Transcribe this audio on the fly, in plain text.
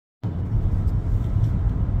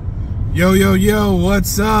Yo, yo, yo,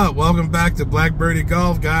 what's up? Welcome back to Black Birdie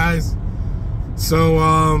Golf, guys.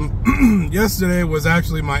 So, yesterday was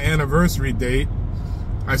actually my anniversary date.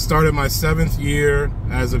 I started my 7th year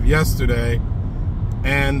as of yesterday.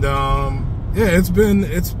 And, yeah, it's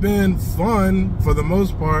been fun for the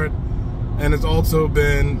most part. And it's also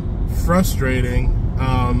been frustrating.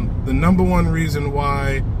 The number one reason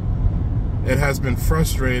why it has been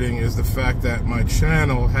frustrating is the fact that my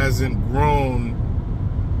channel hasn't grown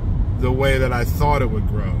the way that I thought it would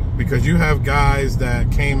grow. Because you have guys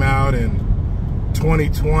that came out in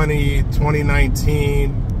 2020,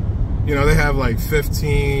 2019, you know, they have like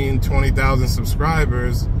 15, 20,000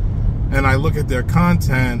 subscribers, and I look at their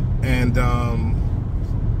content and,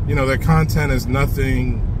 you know, their content is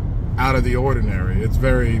nothing out of the ordinary. It's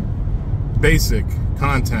very basic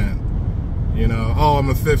content. You know, oh, I'm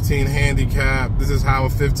a 15 handicap. This is how a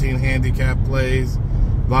 15 handicap plays.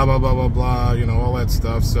 Blah, blah, blah, blah, blah. You know, all that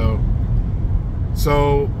stuff. So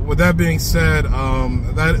with that being said,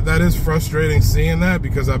 that is frustrating seeing that,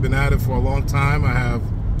 because I've been at it for a long time. I have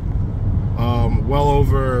well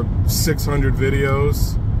over 600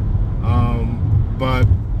 videos. But,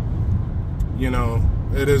 you know,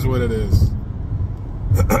 it is what it is.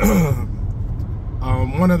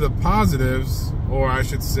 One of the positives, or I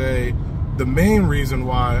should say, the main reason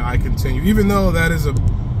why I continue, even though that is a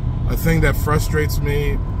thing that frustrates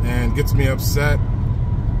me and gets me upset,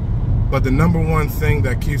 but the number one thing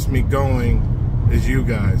that keeps me going is you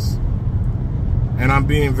guys. And I'm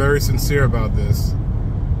being very sincere about this.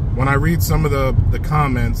 When I read some of the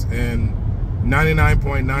comments, and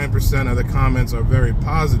 99.9% of the comments are very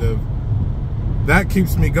positive, that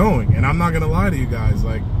keeps me going. And I'm not gonna lie to you guys,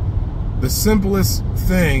 like, the simplest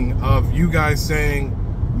thing of you guys saying,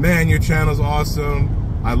 man, your channel's awesome,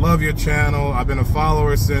 I love your channel, I've been a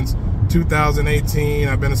follower since 2018,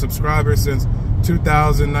 I've been a subscriber since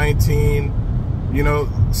 2019, you know,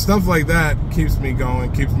 stuff like that keeps me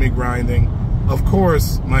going, keeps me grinding. Of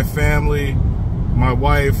course, my family, my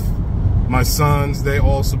wife, my sons, they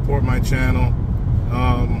all support my channel,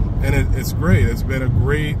 and it's great. It's been a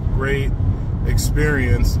great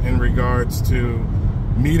experience in regards to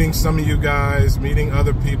meeting some of you guys, meeting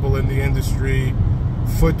other people in the industry,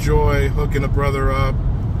 FootJoy, hooking a brother up,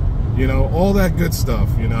 you know, all that good stuff,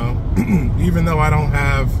 you know. Even though I don't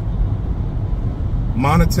have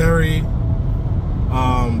monetary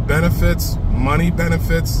benefits, money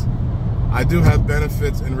benefits, I do have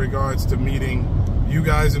benefits in regards to meeting you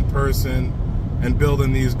guys in person and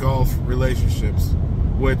building these golf relationships,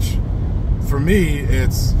 which for me,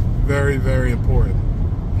 it's very important.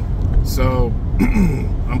 So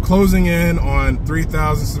I'm closing in on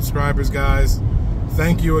 3,000 subscribers, guys.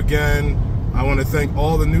 Thank you again. I want to thank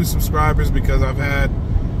all the new subscribers, because I've had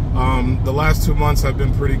the last 2 months have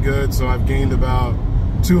been pretty good, so I've gained about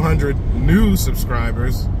 200 new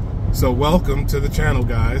subscribers. So welcome to the channel,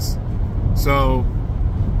 guys. So,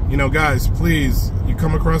 you know, guys, please, you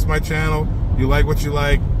come across my channel, you like what you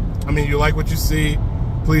like, you like what you see,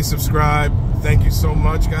 please subscribe. Thank you so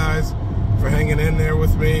much, guys, for hanging in there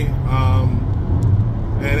with me.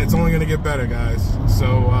 And it's only going to get better, guys.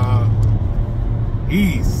 So,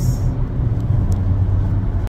 ease.